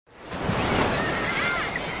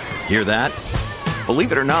Hear that?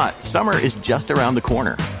 Believe it or not, summer is just around the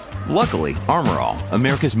corner. Luckily, Armor All,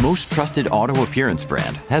 America's most trusted auto appearance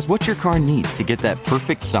brand, has what your car needs to get that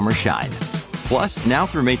perfect summer shine. Plus, now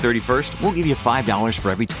through May 31st, we'll give you $5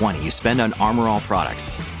 for every $20 you spend on Armor All products.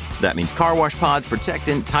 That means car wash pods,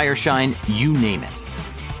 protectant, tire shine, you name it.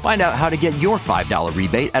 Find out how to get your $5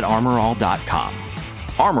 rebate at armorall.com.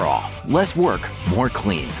 Armor All, less work, more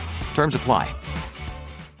clean. Terms apply.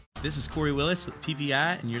 This is Corey Willis with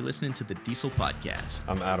PVI, and you're listening to the Diesel Podcast.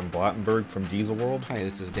 I'm Adam Blattenberg from Diesel World. Hi,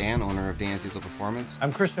 this is Dan, owner of Dan's Diesel Performance.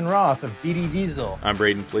 I'm Christian Roth of BD Diesel. I'm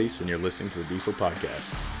Braden Fleece, and you're listening to the Diesel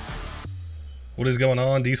Podcast. What is going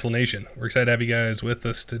on, Diesel Nation? We're excited to have you guys with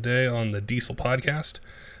us today on the Diesel Podcast.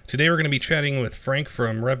 Today we're going to be chatting with Frank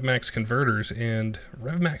from RevMax Converters, and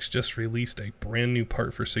RevMax just released a brand new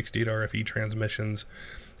part for 68 RFE transmissions,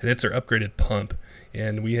 and it's their upgraded pump.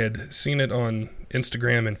 And we had seen it on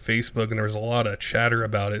Instagram and Facebook, and there was a lot of chatter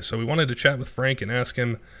about it. So we wanted to chat with Frank and ask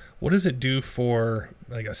him, what does it do for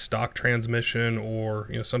like a stock transmission, or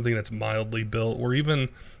something that's mildly built, or even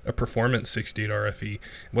a performance 68 RFE?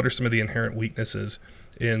 What are some of the inherent weaknesses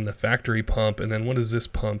in the factory pump, and then what does this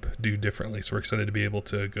pump do differently? So we're excited to be able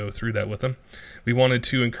to go through that with him. We wanted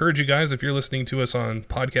to encourage you guys, if you're listening to us on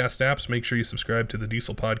podcast apps, make sure you subscribe to the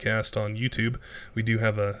Diesel Podcast on YouTube. We do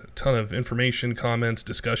have a ton of information, comments,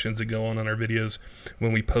 discussions that go on our videos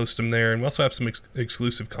when we post them there, and we also have some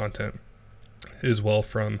exclusive content as well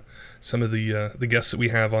from some of the guests that we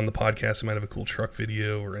have on the podcast. We might have a cool truck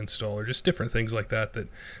video or install or just different things like that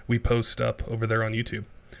we post up over there on YouTube.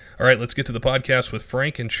 All right, let's get to the podcast with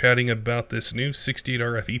Frank and chatting about this new 68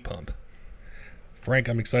 RFE pump. Frank,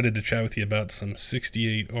 I'm excited to chat with you about some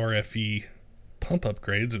 68 RFE pump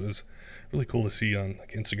upgrades. It was really cool to see on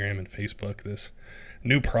Instagram and Facebook this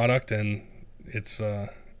new product, and it's I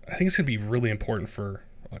think it's going to be really important for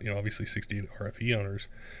obviously 68 RFE owners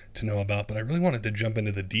to know about, but I really wanted to jump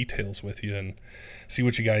into the details with you and see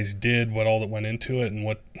what you guys did, what all that went into it, and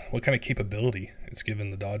what kind of capability it's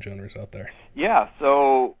given the Dodge owners out there. Yeah,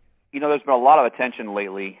 so there's been a lot of attention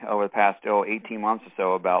lately over the past 18 months or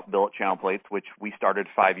so about billet channel plates, which we started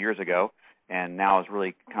 5 years ago, and now is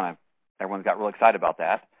really everyone's got real excited about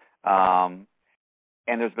that. And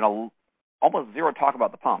there's been almost zero talk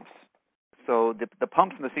about the pumps. So the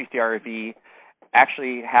pumps in the 60 RFE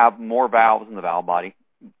actually have more valves in the valve body,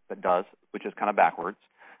 which is kind of backwards.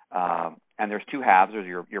 And there's two halves. There's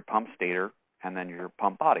your pump stator and then your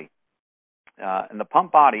pump body. And the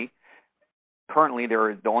pump body, currently,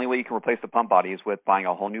 the only way you can replace the pump body is with buying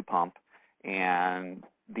a whole new pump. And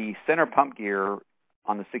the center pump gear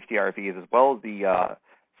on the 60 RFEs, as well as the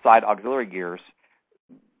side auxiliary gears,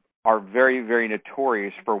 are very, very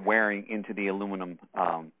notorious for wearing into the aluminum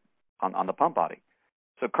on the pump body.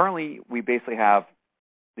 So currently, we basically have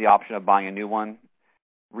the option of buying a new one,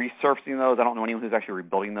 resurfacing those. I don't know anyone who's actually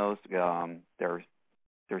rebuilding those. They're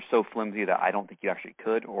so flimsy that I don't think you actually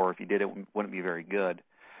could, or if you did, it wouldn't be very good.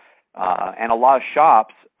 And a lot of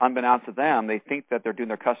shops, unbeknownst to them, they think that they're doing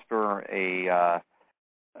their customer a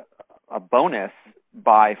bonus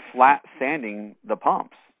by flat sanding the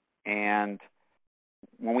pumps. And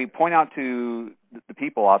when we point out to the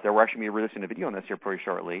people out there, we're actually going to be releasing a video on this here pretty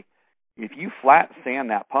shortly. If you flat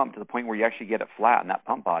sand that pump to the point where you actually get it flat in that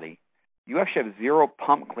pump body, you actually have zero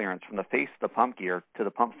pump clearance from the face of the pump gear to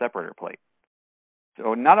the pump separator plate.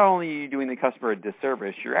 So not only are you doing the customer a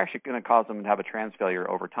disservice, you're actually going to cause them to have a trans failure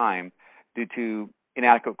over time due to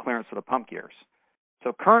inadequate clearance of the pump gears.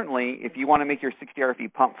 So currently, if you want to make your 60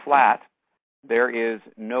 RFE pump flat, there is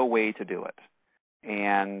no way to do it.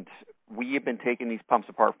 And we have been taking these pumps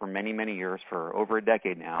apart for many, many years, for over a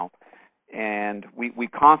decade now, and we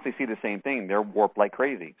constantly see the same thing. They're warped like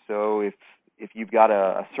crazy. So if you've got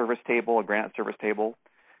a service table, a granite service table,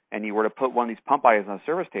 and you were to put one of these pump bodies on a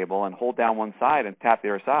service table and hold down one side and tap the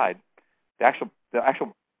other side, the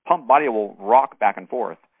actual pump body will rock back and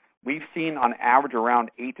forth. We've seen on average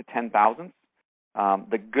around 8 to 10 thousandths.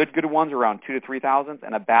 The good ones are around 2 to 3 thousandths,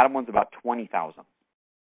 and a bad one's about 20 thousandths.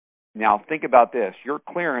 Now think about this. Your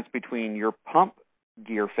clearance between your pump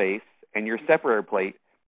gear face and your separator plate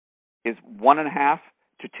is 1.5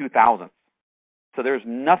 to 2 thousandths. So there's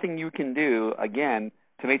nothing you can do, again,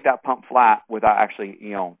 to make that pump flat without actually,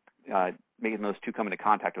 making those two come into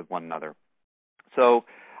contact with one another. So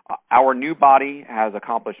our new body has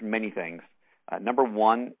accomplished many things. Number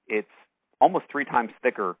one, it's almost 3 times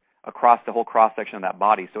thicker across the whole cross-section of that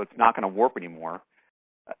body, so it's not going to warp anymore,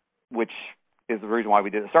 which is the reason why we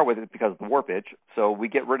did it to start with, is because of the warpage. So we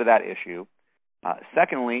get rid of that issue.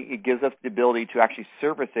 Secondly, it gives us the ability to actually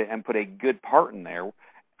service it and put a good part in there.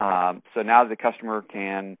 So now the customer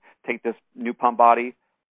can take this new pump body,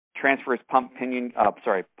 transfer his pump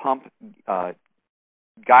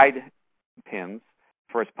guide pins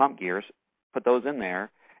for his pump gears, put those in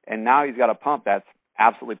there, and now he's got a pump that's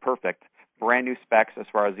absolutely perfect. Brand new specs as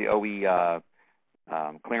far as the OE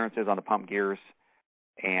clearances on the pump gears,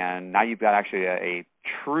 and now you've got actually a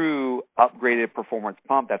true upgraded performance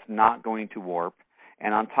pump that's not going to warp.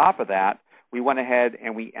 And on top of that, we went ahead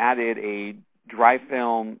and we added a dry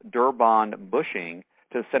film Durbond bushing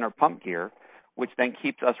to the center pump gear, which then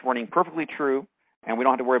keeps us running perfectly true, and we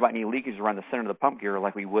don't have to worry about any leakage around the center of the pump gear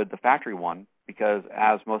like we would the factory one, because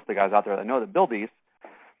as most of the guys out there that know that build these,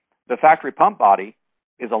 the factory pump body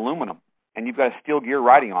is aluminum, and you've got a steel gear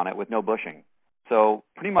riding on it with no bushing. So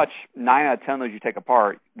pretty much 9 out of 10 of those you take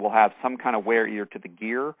apart will have some kind of wear either to the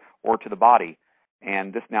gear or to the body,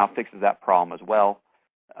 and this now fixes that problem as well.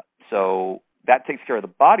 So that takes care of the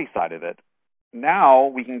body side of it. Now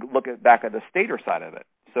we can look back at the stator side of it.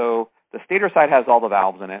 So the stator side has all the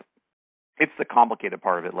valves in it. It's the complicated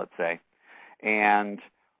part of it, let's say. And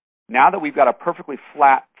now that we've got a perfectly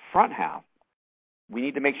flat front half, we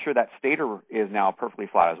need to make sure that stator is now perfectly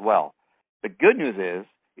flat as well. The good news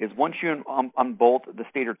is once you unbolt the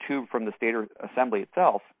stator tube from the stator assembly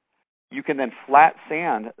itself, you can then flat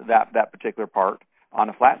sand that particular part on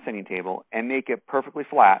a flat sanding table and make it perfectly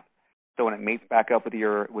flat. So when it mates back up with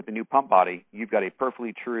the new pump body, you've got a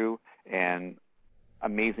perfectly true and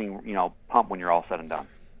amazing, pump when you're all said and done.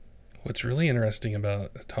 What's really interesting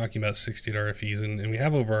about talking about 68 RFEs, and we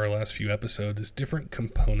have over our last few episodes, is different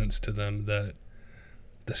components to them that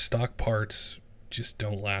the stock parts just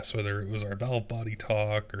don't last, whether it was our valve body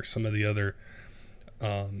talk or some of the other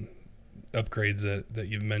upgrades that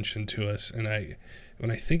you've mentioned to us. And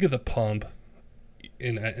when I think of the pump,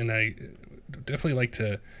 and I definitely like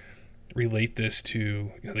to relate this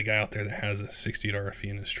to the guy out there that has a 68 RFE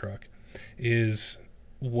in his truck, is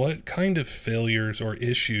what kind of failures or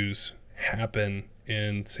issues happen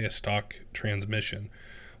in, say, a stock transmission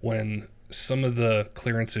when some of the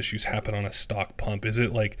clearance issues happen on a stock pump? Is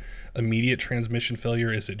it like immediate transmission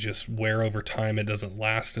failure? Is it just wear over time? It doesn't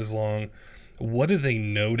last as long? What do they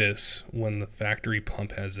notice when the factory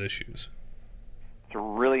pump has issues? It's a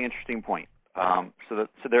really interesting point. So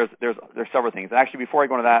there's several things. And actually, before I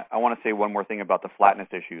go into that, I want to say one more thing about the flatness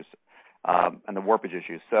issues and the warpage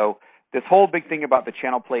issues. So this whole big thing about the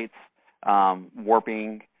channel plates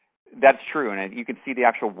warping, that's true, and you can see the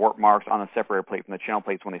actual warp marks on the separator plate from the channel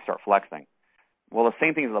plates when they start flexing. Well, the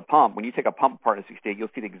same thing as the pump. When you take a pump apart at 68, you'll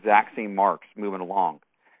see the exact same marks moving along.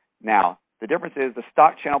 Now, the difference is the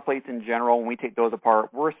stock channel plates in general, when we take those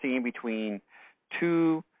apart, we're seeing between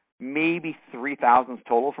 2, maybe 3 thousandths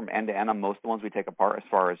total from end to end on most of the ones we take apart as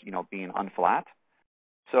far as, being unflat.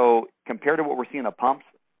 So compared to what we're seeing in the pumps,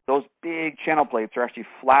 those big channel plates are actually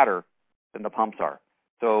flatter than the pumps are.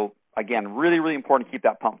 So again, really, really important to keep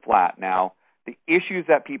that pump flat. Now, the issues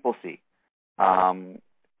that people see,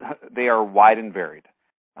 they are wide and varied.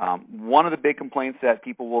 One of the big complaints that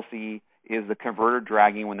people will see is the converter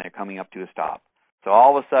dragging when they're coming up to a stop. So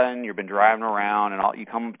all of a sudden, you've been driving around, and you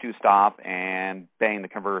come up to a stop, and bang, the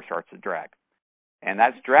converter starts to drag. And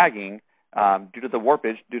that's dragging due to the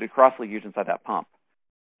warpage, due to cross leakage inside that pump.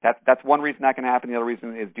 That's one reason that can happen. The other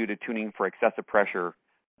reason is due to tuning for excessive pressure.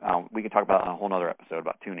 We can talk about a whole other episode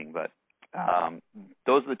about tuning, but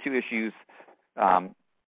those are the two issues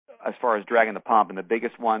as far as dragging the pump. And the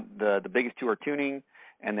biggest one, the biggest two are tuning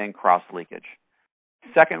and then cross leakage.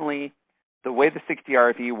 Secondly, the way the 60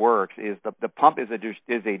 RFE works is the pump is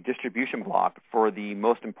a distribution block for the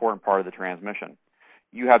most important part of the transmission.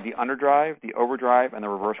 You have the underdrive, the overdrive, and the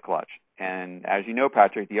reverse clutch. And as you know,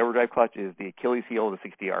 Patrick, the overdrive clutch is the Achilles heel of the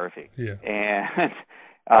 60 RFE. Yeah.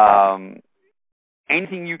 And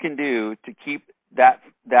anything you can do to keep that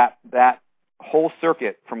whole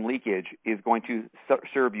circuit from leakage is going to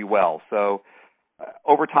serve you well. So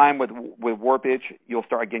over time with warpage, you'll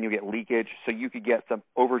get leakage. So you could get some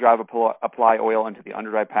overdrive apply oil into the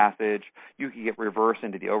underdrive passage. You could get reverse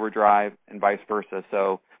into the overdrive and vice versa.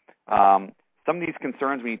 So some of these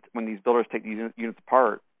concerns when these builders take these units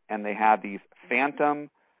apart and they have these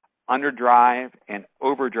phantom underdrive and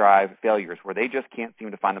overdrive failures where they just can't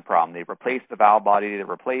seem to find the problem. They've replaced the valve body, they've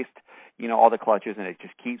replaced, all the clutches, and it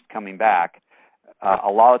just keeps coming back.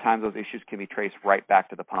 A lot of times those issues can be traced right back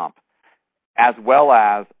to the pump, as well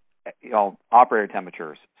as, operator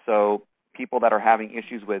temperatures. So people that are having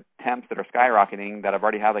issues with temps that are skyrocketing, that have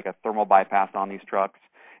already had like a thermal bypass on these trucks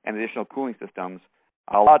and additional cooling systems,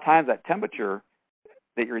 a lot of times that temperature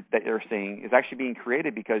that you're seeing is actually being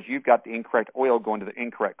created because you've got the incorrect oil going to the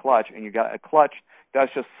incorrect clutch, and you've got a clutch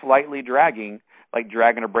that's just slightly dragging, like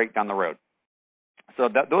dragging a brake down the road. So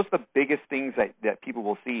those are the biggest things that people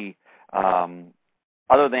will see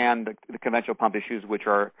other than the conventional pump issues, which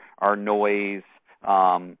are noise,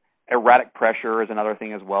 erratic pressure is another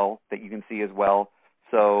thing as well that you can see as well.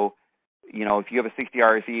 So, if you have a 60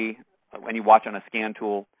 RFE when you watch on a scan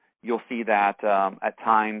tool, you'll see that at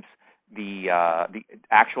times the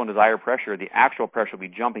actual and desired pressure, the actual pressure will be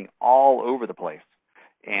jumping all over the place.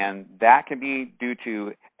 And that can be due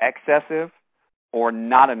to excessive or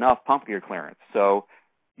not enough pump gear clearance. So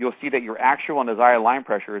you'll see that your actual and desired line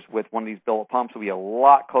pressures with one of these billet pumps will be a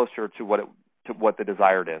lot closer to what the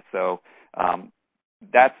desired is. So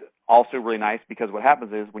that's also really nice, because what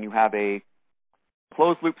happens is when you have a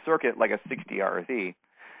closed loop circuit like a 60 RFE,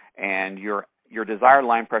 and your desired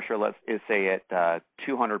line pressure is say at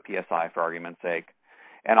 200 psi for argument's sake,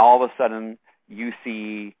 and all of a sudden you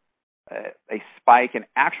see a spike in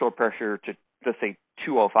actual pressure to, let's say,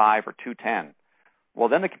 205 or 210. Well,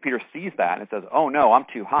 then the computer sees that and it says, oh no, I'm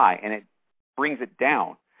too high, and it brings it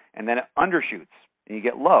down, and then it undershoots and you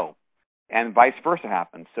get low, and vice versa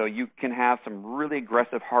happens. So you can have some really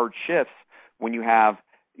aggressive hard shifts when you have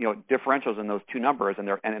differentials in those two numbers,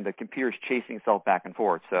 and the computer's chasing itself back and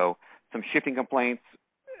forth. So some shifting complaints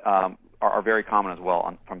are very common as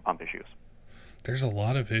well from pump issues. There's a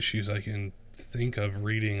lot of issues I can think of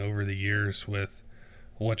reading over the years with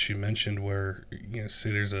what you mentioned, where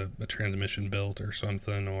say there's a transmission built or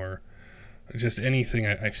something, or just anything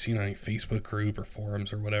I've seen on a Facebook group or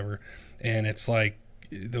forums or whatever, and it's like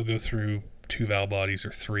they'll go through 2 valve bodies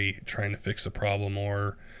or 3 trying to fix a problem,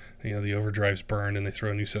 or the overdrive's burned and they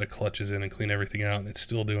throw a new set of clutches in and clean everything out, and it's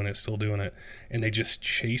still doing it, and they just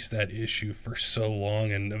chase that issue for so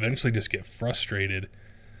long and eventually just get frustrated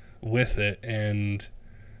with it. And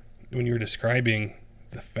when you were describing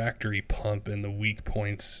the factory pump and the weak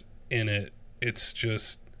points in it, it's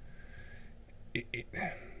just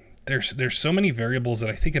there's so many variables that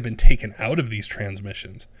I think have been taken out of these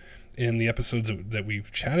transmissions in the episodes that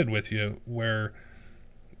we've chatted with you, where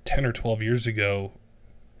 10 or 12 years ago,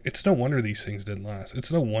 it's no wonder these things didn't last.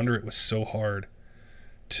 It's no wonder it was so hard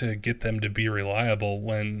to get them to be reliable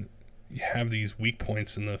when you have these weak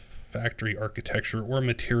points in the factory architecture or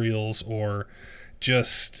materials, or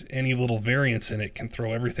just any little variance in it can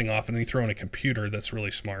throw everything off. And then you throw in a computer that's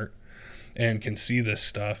really smart and can see this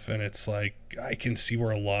stuff, and it's like, I can see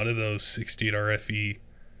where a lot of those 68 RFE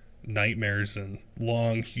nightmares and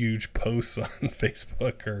long, huge posts on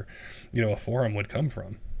Facebook or a forum would come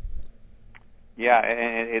from. Yeah,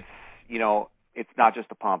 and it's not just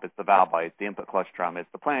the pump, it's the valve body, it's the input clutch drum, it's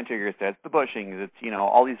the planetary sets, the bushings, it's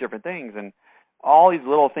all these different things, and all these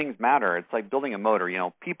little things matter. It's like building a motor.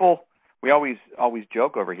 People, we always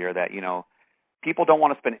joke over here that people don't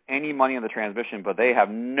want to spend any money on the transmission, but they have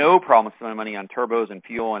no problem spending money on turbos and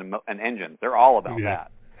fuel and engines. They're all about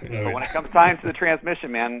that. But when it comes time to the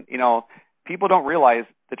transmission, man, people don't realize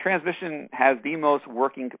the transmission has the most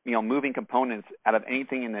working, moving components out of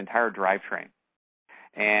anything in the entire drivetrain.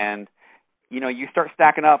 And, you start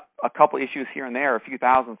stacking up a couple issues here and there, a few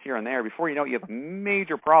thousands here and there, before you know it, you have a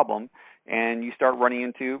major problem, and you start running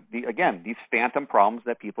into, these phantom problems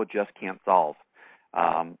that people just can't solve.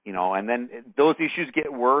 And then those issues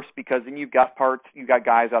get worse, because then you've got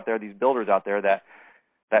guys out there, these builders out there that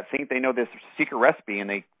think they know this secret recipe, and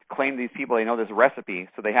they claim to these people they know this recipe.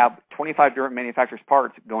 So they have 25 different manufacturers'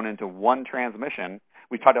 parts going into one transmission.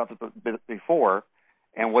 We talked about this before,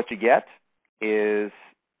 and what you get is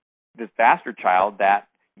this bastard child that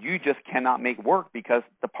you just cannot make work, because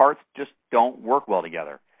the parts just don't work well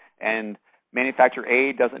together. And manufacturer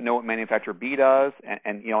A doesn't know what manufacturer B does, and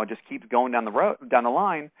it just keeps going down the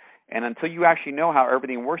line. And until you actually know how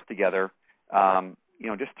everything works together,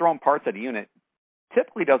 just throwing parts at a unit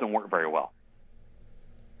typically doesn't work very well.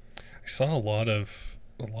 I saw a lot of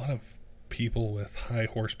people with high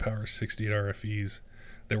horsepower 68 RFEs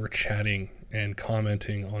that were chatting and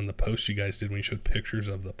commenting on the post you guys did when you showed pictures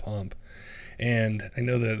of the pump. And I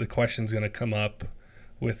know that the question's going to come up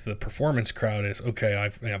with the performance crowd is, okay,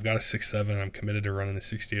 I've got a 6.7, I'm committed to running the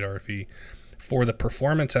 68 RFE. For the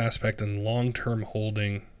performance aspect and long-term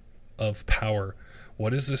holding of power,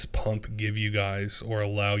 what does this pump give you guys or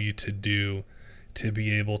allow you to do to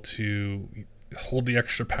be able to hold the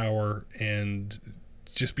extra power and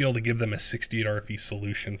just be able to give them a 68 RFE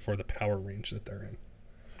solution for the power range that they're in?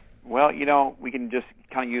 Well, we can just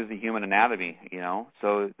kind of use the human anatomy,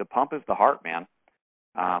 So the pump is the heart, man.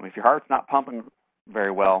 If your heart's not pumping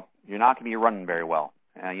very well, you're not going to be running very well.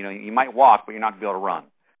 You might walk, but you're not going to be able to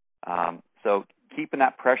run. So keeping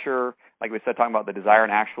that pressure, like we said, talking about the desired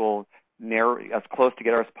and actual, narrow, as close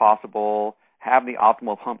together as possible, have the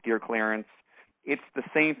optimal pump gear clearance. It's the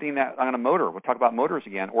same thing that on a motor. We'll talk about motors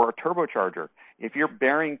again, or a turbocharger. If you're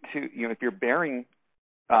bearing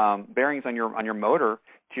bearings on your motor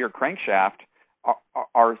to your crankshaft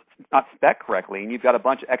are not spec correctly, and you've got a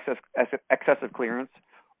bunch of excessive clearance,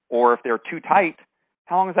 or if they're too tight,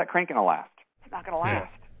 how long is that crank going to last? It's not going to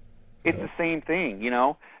last. It's the same thing,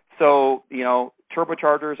 So,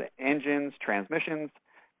 turbochargers, engines, transmissions,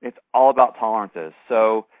 it's all about tolerances.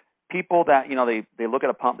 So people that, they look at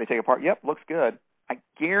a pump, they take it apart, yep, looks good. I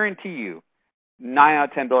guarantee you 9 out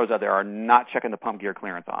of 10 builders out there are not checking the pump gear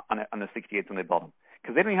clearance on the 68s when they build them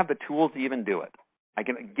because they don't even have the tools to even do it. I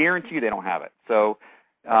can guarantee you they don't have it. So,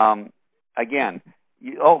 again,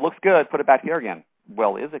 it looks good, put it back together again.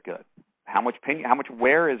 Well, is it good? How much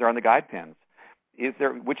wear is there on the guide pins? Is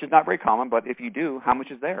there, which is not very common, but if you do, how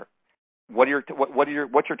much is there? What's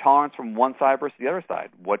your tolerance from one side versus the other side?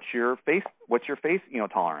 What's your face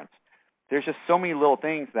tolerance? There's just so many little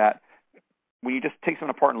things that when you just take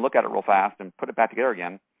something apart and look at it real fast and put it back together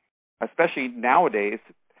again, especially nowadays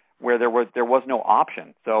where there was no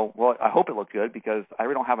option. So, well, I hope it looked good because I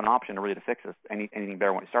really don't have an option really to fix this anything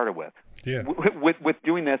better than what it started with. Yeah. With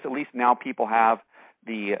doing this, at least now people have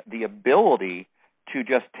the ability to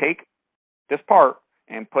just take this part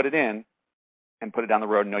and put it in and put it down the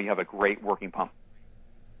road and know you have a great working pump.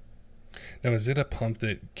 Now, is it a pump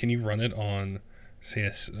that, can you run it on,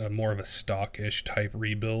 say, a more of a stock-ish type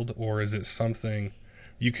rebuild, or is it something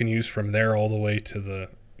you can use from there all the way to the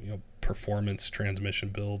performance transmission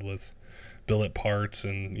build with billet parts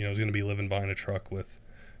and, is going to be living behind a truck with,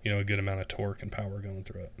 a good amount of torque and power going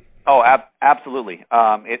through it? Oh, absolutely.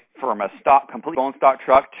 It from a complete bone stock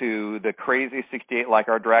truck to the crazy 68 like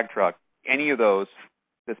our drag truck, any of those,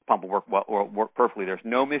 this pump will work perfectly. There's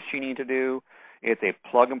no machining to do. It's a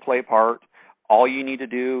plug-and-play part. All you need to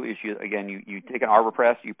do is you take an arbor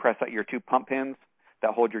press, you press out your 2 pump pins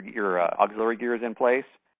that hold your auxiliary gears in place,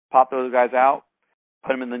 pop those guys out,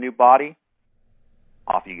 put them in the new body,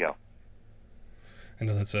 off you go. I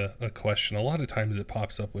know that's a question. A lot of times it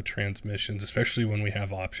pops up with transmissions, especially when we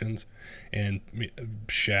have options and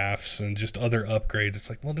shafts and just other upgrades. It's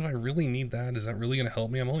like, well, do I really need that? Is that really going to help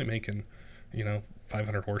me? I'm only making,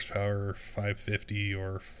 500 horsepower or 550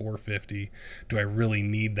 or 450. Do I really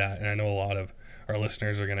need that? And I know a lot of our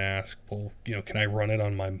listeners are going to ask, well, can I run it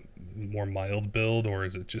on my more mild build, or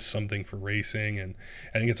is it just something for racing? And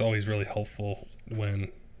I think it's always really helpful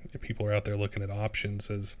when people are out there looking at options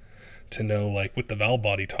is to know, like with the valve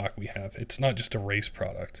body talk we have, it's not just a race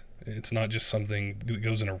product. It's not just something that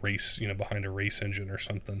goes in a race, behind a race engine or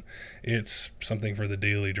something. It's something for the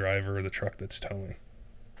daily driver or the truck that's towing.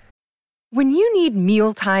 When you need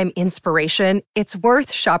mealtime inspiration, it's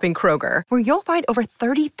worth shopping Kroger, where you'll find over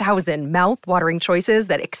 30,000 mouth-watering choices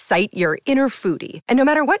that excite your inner foodie. And no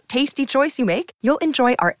matter what tasty choice you make, you'll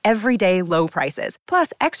enjoy our everyday low prices,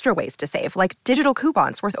 plus extra ways to save, like digital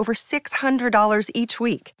coupons worth over $600 each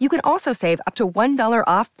week. You can also save up to $1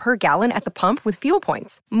 off per gallon at the pump with fuel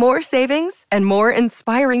points. More savings and more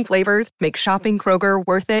inspiring flavors make shopping Kroger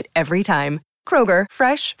worth it every time. Kroger,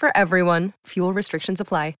 fresh for everyone. Fuel restrictions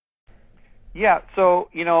apply. Yeah, so,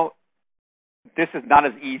 this is not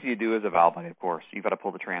as easy to do as a valve body, of course. You've got to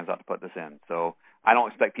pull the trans out to put this in. So I don't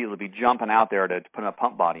expect people to be jumping out there to put a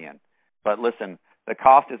pump body in. But listen, the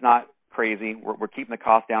cost is not crazy. We're keeping the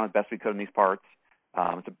cost down as best we could in these parts.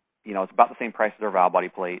 It's about the same price as our valve body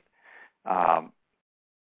plate.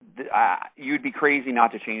 You'd be crazy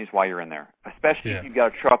not to change this while you're in there, especially if you've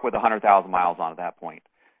got a truck with 100,000 miles on at that point.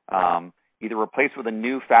 Either replace with a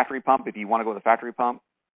new factory pump if you want to go with a factory pump,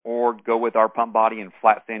 or go with our pump body and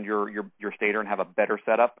flat sand your stator and have a better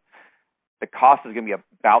setup. The cost is going to be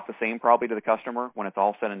about the same probably to the customer when it's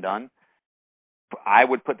all said and done. I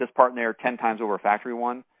would put this part in there 10 times over a factory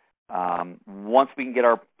one. Once we can get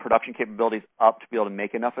our production capabilities up to be able to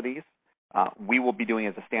make enough of these, we will be doing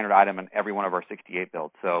it as a standard item in every one of our 68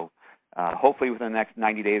 builds. So hopefully within the next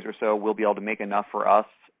 90 days or so, we'll be able to make enough for us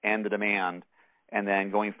and the demand. And then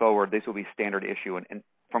going forward, this will be standard issue. And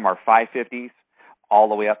from our 550s, all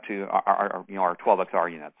the way up to our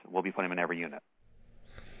 12XR units. We'll be putting them in every unit.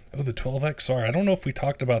 Oh, the 12XR. I don't know if we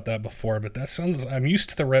talked about that before, but that sounds... I'm used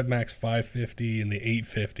to the RevMax 550 and the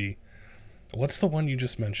 850. What's the one you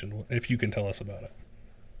just mentioned, if you can tell us about it?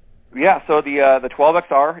 Yeah, so the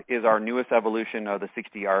 12XR is our newest evolution of the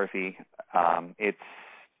 60 RFE.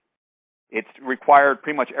 It's required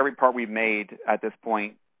pretty much every part we've made at this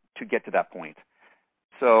point to get to that point.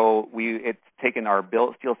 So it's taken our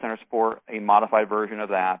Billet Steel Center Sport, a modified version of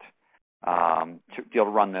that, to be able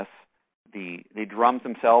to run this. The drums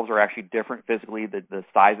themselves are actually different physically. The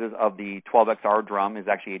sizes of the 12XR drum is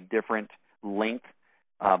actually a different length.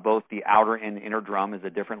 Both the outer and inner drum is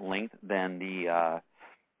a different length than the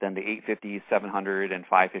 850, 700, and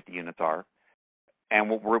 550 units are. And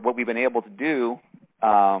what we've been able to do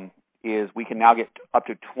is we can now get up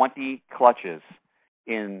to 20 clutches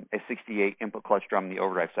in a 68 input clutch drum in the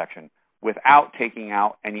overdrive section without taking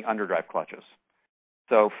out any underdrive clutches.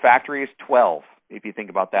 So factory is 12, if you think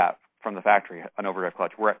about that from the factory, an overdrive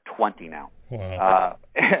clutch. We're at 20 now. Wow.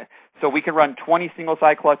 So we can run 20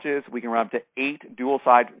 single-side clutches. We can run up to 8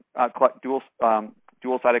 dual-sided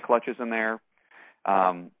clutches in there.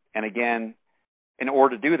 And again, in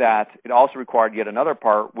order to do that, it also required yet another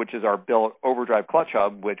part, which is our built overdrive clutch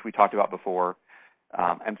hub, which we talked about before.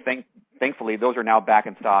 And thankfully, those are now back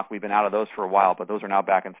in stock. We've been out of those for a while, but those are now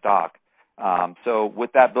back in stock. So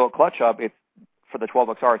with that built clutch hub, it's for the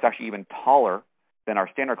 12XR, it's actually even taller than our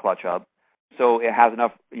standard clutch hub. So it has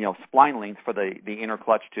enough, spline length for the inner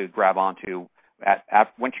clutch to grab onto.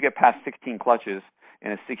 Once you get past 16 clutches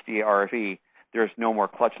in a 68 RFE, there's no more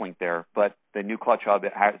clutch length there. But the new clutch hub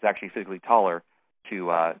is actually physically taller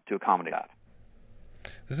to accommodate that.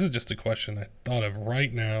 This is just a question I thought of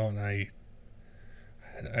right now, and I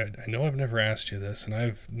know I've never asked you this, and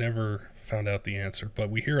I've never found out the answer, but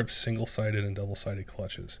we hear of single-sided and double-sided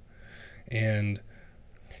clutches, and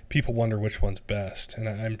people wonder which one's best,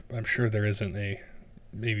 and I'm sure there isn't a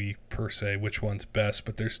maybe per se which one's best,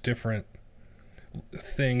 but there's different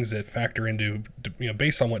things that factor into,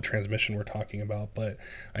 based on what transmission we're talking about. But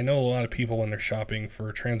I know a lot of people, when they're shopping for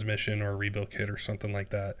a transmission or a rebuild kit or something like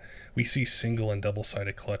that, we see single and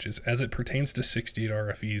double-sided clutches. As it pertains to 68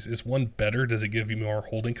 RFEs, is one better? Does it give you more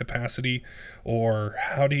holding capacity? Or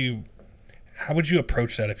how would you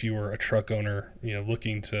approach that if you were a truck owner,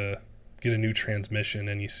 looking to get a new transmission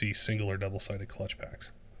and you see single or double-sided clutch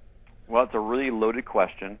packs? Well, it's a really loaded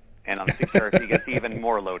question. And on the 60 RFE, it gets even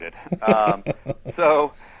more loaded.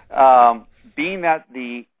 Being that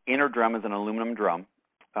the inner drum is an aluminum drum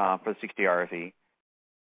for the 60 RFE,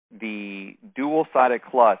 the dual-sided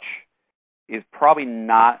clutch is probably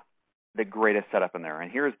not the greatest setup in there.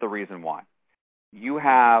 And here's the reason why. If you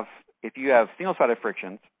have single-sided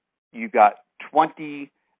frictions, you've got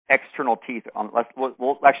 20 external teeth. Let's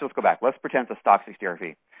go back. Let's pretend it's a stock 60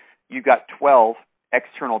 RFE. You've got 12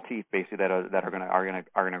 external teeth basically that are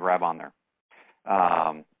going to grab on there.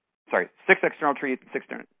 6 external teeth, 6.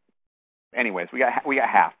 Anyways, we got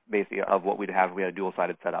half basically of what we'd have if we had a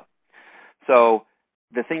dual-sided setup. So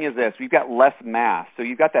the thing is this: we've got less mass. So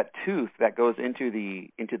you've got that tooth that goes into the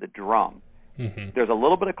drum. Mm-hmm. There's a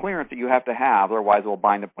little bit of clearance that you have to have, otherwise it will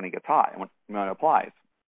bind up when it gets hot and when it applies.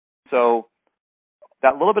 So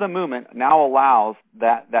that little bit of movement now allows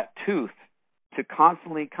that tooth to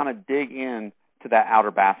constantly kind of dig in to that outer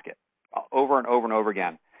basket over and over and over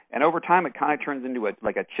again. And over time, it kind of turns into a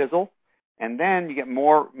chisel, and then you get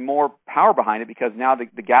more power behind it because now the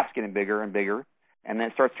gap's getting bigger and bigger, and then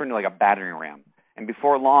it starts turning like a battering ram. And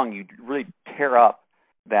before long, you really tear up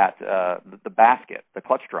that the basket, the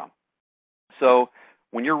clutch drum. So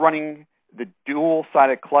when you're running the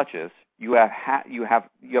dual-sided clutches, you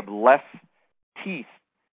have less teeth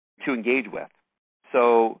to engage with.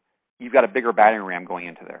 So you've got a bigger battering ram going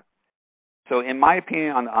into there. So in my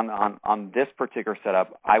opinion, on this particular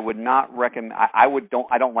setup, I would not recommend. I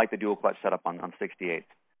don't like the dual clutch setup on 68s.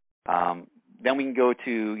 Then we can go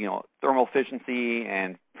to thermal efficiency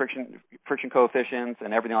and friction coefficients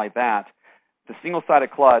and everything like that. The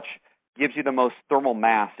single-sided clutch gives you the most thermal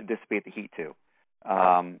mass to dissipate the heat to.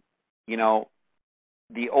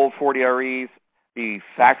 The old 40 REs, the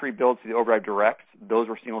factory builds, the overdrive directs, those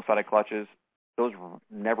were single-sided clutches. Those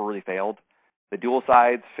never really failed. The dual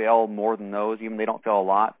sides fail more than those, even they don't fail a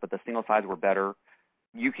lot, but the single sides were better.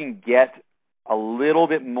 You can get a little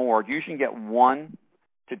bit more. You can get 1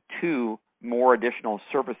 to 2 more additional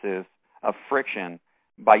surfaces of friction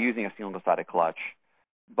by using a single-sided clutch.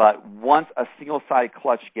 But once a single-sided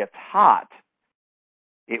clutch gets hot,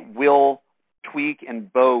 it will tweak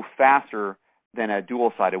and bow faster than a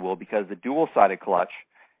dual-sided will, because the dual-sided clutch,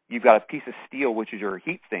 you've got a piece of steel, which is your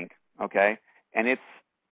heat sink, okay, and it's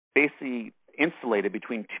basically insulated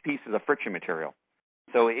between 2 pieces of friction material.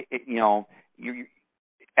 So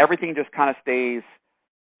everything just kind of stays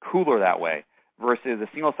cooler that way. Versus a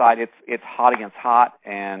single side, it's hot against hot,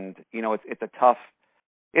 and it's tough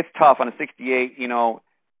on a 68.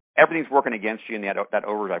 Everything's working against you in that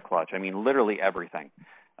overdrive clutch. I mean, literally everything.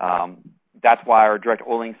 That's why our direct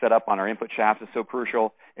oiling setup on our input shafts is so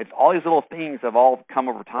crucial. It's all these little things have all come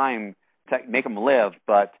over time to make them live,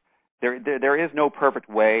 but there is no perfect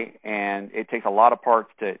way, and it takes a lot of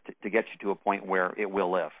parts to get you to a point where it will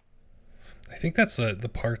live. I think that's the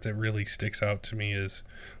part that really sticks out to me is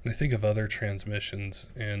when I think of other transmissions,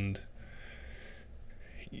 and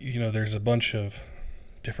there's a bunch of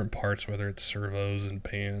different parts, whether it's servos and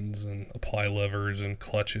bands and apply levers and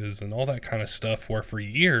clutches and all that kind of stuff, where for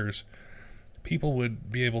years people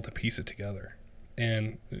would be able to piece it together.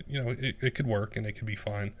 And, it could work and it could be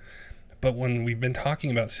fine. But when we've been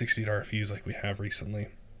talking about 68 RFEs like we have recently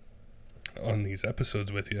on these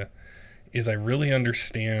episodes with you, is I really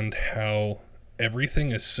understand how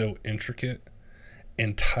everything is so intricate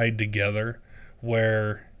and tied together,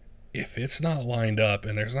 where if it's not lined up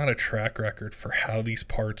and there's not a track record for how these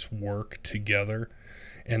parts work together,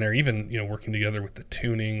 and they're even, working together with the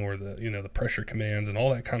tuning or the, the pressure commands and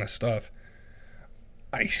all that kind of stuff,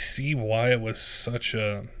 I see why it was such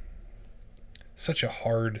a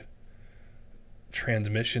hard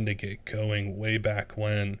transmission to get going way back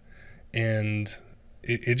when. And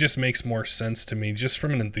it just makes more sense to me, just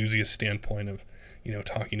from an enthusiast standpoint of,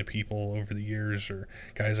 talking to people over the years, or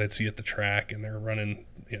guys I'd see at the track, and they're running,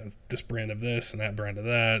 this brand of this and that brand of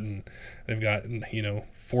that, and they've got,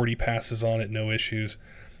 40 passes on it, no issues.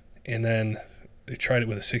 And then they tried it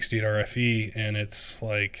with a 68 RFE, and it's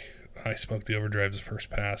like, I smoked the overdrives the first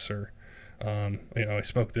pass, or, I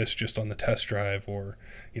smoked this just on the test drive, or,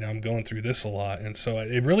 I'm going through this a lot. And so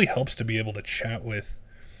it really helps to be able to chat with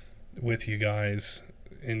you guys,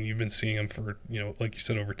 and you've been seeing them for, like you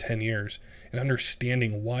said, over 10 years, and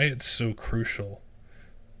understanding why it's so crucial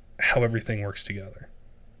how everything works together.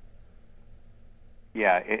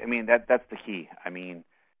 Yeah, that's the key.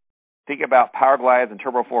 Think about Power Glides and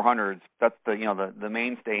Turbo 400s. That's the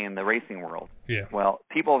mainstay in the racing world. Yeah. Well,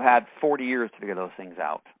 people have had 40 years to figure those things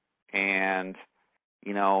out, and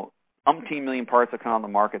umpteen million parts have come on the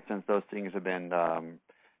market since those things have been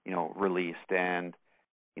released. And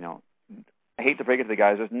I hate to break it to the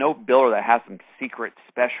guys, there's no builder that has some secret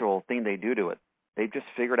special thing they do to it. They've just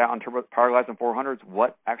figured out on Turbo Power Glides and 400s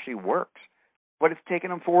what actually works. But it's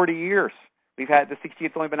taken them 40 years. We've had the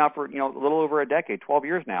 68's only been out for a little over a decade, 12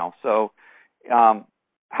 years now. So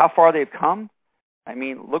how far they've come.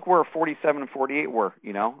 Look where 47 and 48 were.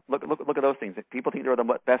 Look at those things. People think they're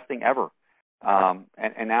the best thing ever. And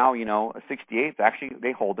now 68s actually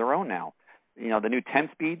they hold their own now. The new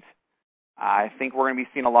 10 speeds. I think we're going to be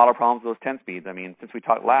seeing a lot of problems with those 10 speeds. Since we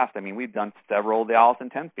talked last, we've done several of the Allison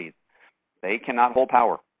 10 speeds. They cannot hold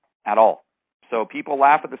power at all. So people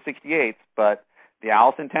laugh at the 68s, but the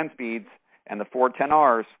Allison 10 speeds and the Ford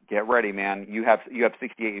 10Rs, get ready, man. You have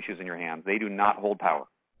 68 issues in your hands. They do not hold power.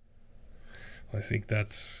 I think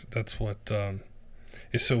that's what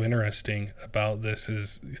is so interesting about this,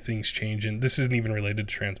 is things change. And this isn't even related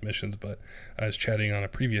to transmissions, but I was chatting on a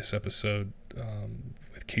previous episode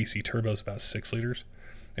with KC Turbos about 6 liters.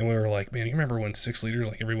 And we were like, man, you remember when 6 liters,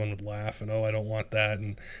 like everyone would laugh and, oh, I don't want that.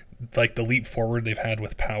 And like the leap forward they've had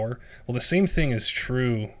with power. Well, the same thing is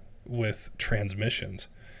true with transmissions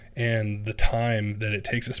and the time that it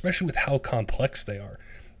takes, especially with how complex they are.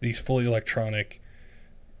 These fully electronic,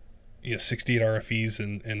 68 RFEs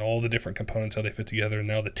and all the different components, how they fit together, and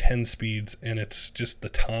now the 10 speeds, and it's just the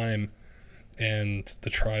time and the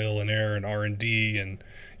trial and error and R&D and,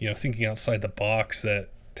 thinking outside the box that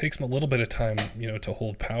takes them a little bit of time, to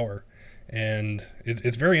hold power. And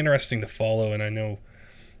it's very interesting to follow. And I know,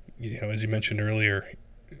 as you mentioned earlier,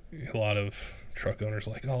 a lot of truck owners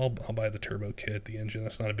are like, oh, I'll buy the turbo kit, the engine,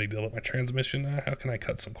 that's not a big deal. But my transmission, how can I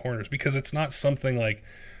cut some corners? Because it's not something like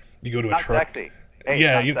you go to a truck. Sexy.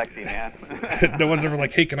 Hey, sexy, man. No one's ever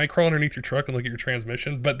like, hey, can I crawl underneath your truck and look at your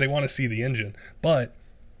transmission? But they want to see the engine. But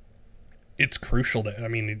it's crucial to,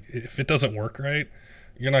 if it doesn't work right,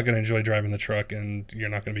 you're not going to enjoy driving the truck, and you're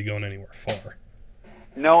not going to be going anywhere far.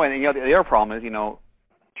 No, and the other problem is,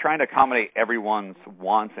 trying to accommodate everyone's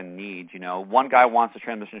wants and needs. One guy wants the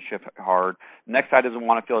transmission shift hard. Next guy doesn't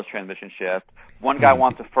want to feel his transmission shift. One guy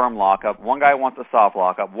wants a firm lockup. One guy wants a soft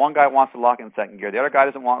lockup. One guy wants to lock in second gear. The other guy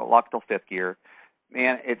doesn't want to lock till fifth gear.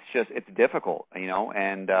 Man, it's difficult,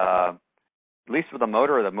 and at least with a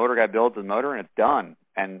motor, the motor guy builds the motor and it's done,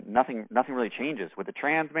 and nothing really changes. With the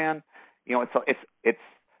trans, man, it's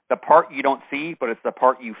the part you don't see, but it's the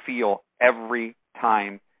part you feel every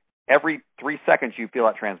time. Every 3 seconds you feel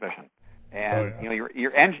that transmission. And,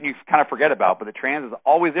 your engine you kind of forget about, but the trans is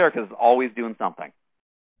always there because it's always doing something.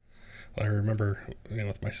 I remember,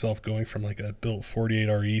 with myself going from like a built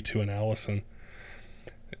 48RE to an Allison,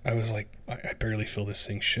 I was like, I barely feel this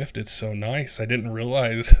thing shift. It's so nice. I didn't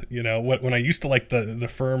realize, when I used to like the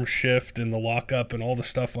firm shift and the lockup and all the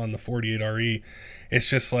stuff on the 48RE, it's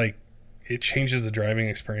just like, it changes the driving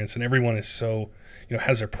experience, and everyone is so,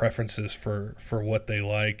 has their preferences for what they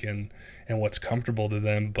like and what's comfortable to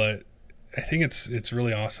them. But I think it's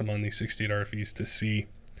really awesome on these 68 RFEs to see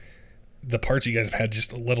the parts you guys have had,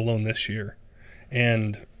 just let alone this year,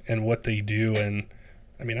 and what they do. And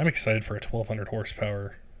I mean, I'm excited for a 1200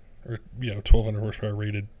 horsepower, or 1200 horsepower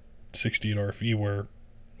rated 68 RFE, where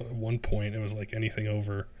at one point it was like anything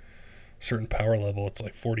over a certain power level, it's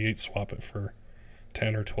like 48 swap it for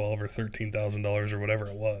 10 or 12 or $13,000 or whatever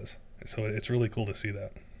it was. So it's really cool to see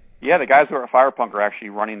that. Yeah, the guys who are at Firepunk are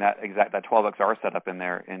actually running that 12XR setup in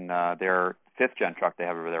their 5th gen truck they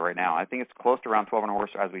have over there right now. I think it's close to around 1,200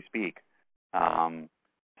 horse as we speak.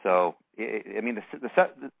 So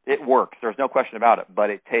it works. There's no question about it.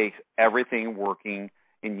 But it takes everything working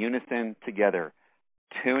in unison together: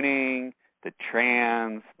 tuning, the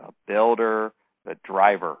trans, the builder, the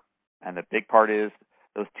driver, and the big part is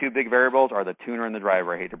those two big variables are the tuner and the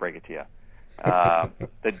driver. I hate to break it to you.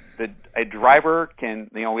 A driver can,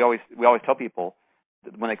 we always tell people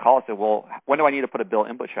when they call us, say, well, when do I need to put a billet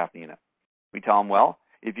input shaft in the unit? We tell them, well,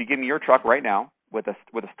 if you give me your truck right now with a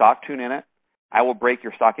stock tune in it, I will break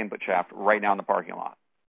your stock input shaft right now in the parking lot.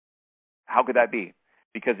 How could that be?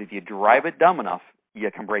 Because if you drive it dumb enough,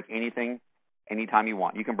 you can break anything anytime you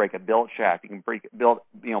want. You can break a billet shaft. You can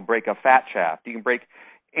break a fat shaft. You can break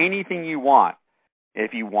anything you want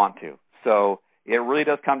if you want to. So it really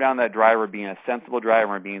does come down to that driver being a sensible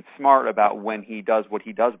driver and being smart about when he does what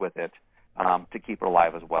he does with it to keep it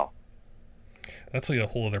alive as well. That's like a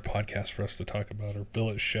whole other podcast for us to talk about, or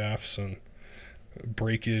billet shafts and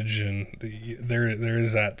breakage, and there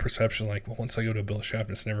is that perception like, well, once I go to a billet shaft,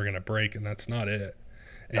 it's never going to break, and that's not it.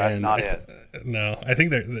 That's not it. No, I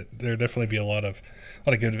think there definitely be a lot of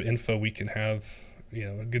good info we can have,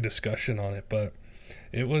 a good discussion on it, but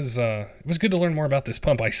it was good to learn more about this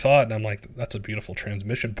pump. I saw it and I'm like, that's a beautiful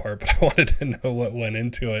transmission part, but I wanted to know what went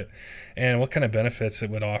into it and what kind of benefits it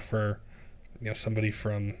would offer, somebody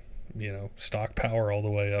from, stock power all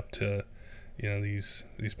the way up to, these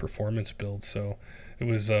performance builds. So it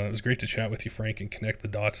was great to chat with you, Frank, and connect the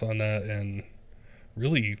dots on that. And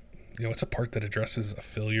really, it's a part that addresses a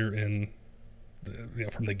failure in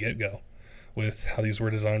from the get-go, with how these were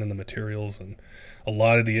designed and the materials and a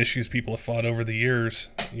lot of the issues people have fought over the years.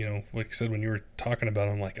 Like I said, when you were talking about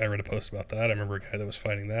them, like, I read a post about that. I remember a guy that was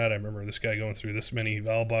fighting that. I remember this guy going through this many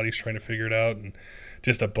valve bodies trying to figure it out, and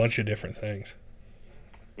just a bunch of different things.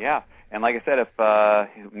 Yeah, and like I said,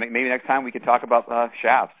 if maybe next time we could talk about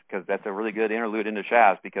shafts, because that's a really good interlude into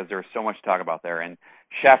shafts, because there's so much to talk about there. And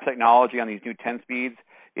shaft technology on these new 10 speeds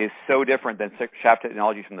is so different than shaft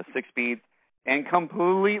technology from the 6 speeds, and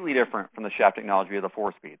completely different from the shaft technology of the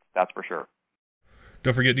 4 speeds. That's for sure.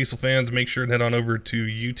 Don't forget, Diesel fans, make sure to head on over to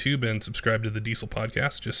YouTube and subscribe to the Diesel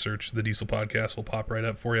Podcast. Just search the Diesel Podcast. Will pop right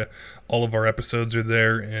up for you. All of our episodes are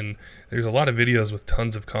there, and there's a lot of videos with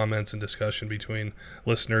tons of comments and discussion between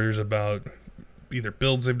listeners about either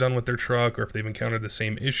builds they've done with their truck or if they've encountered the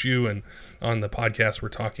same issue. And on the podcast, we're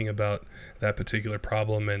talking about that particular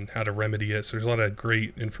problem and how to remedy it. So there's a lot of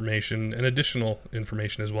great information and additional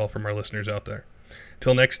information as well from our listeners out there.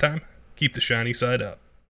 Till next time, keep the shiny side up.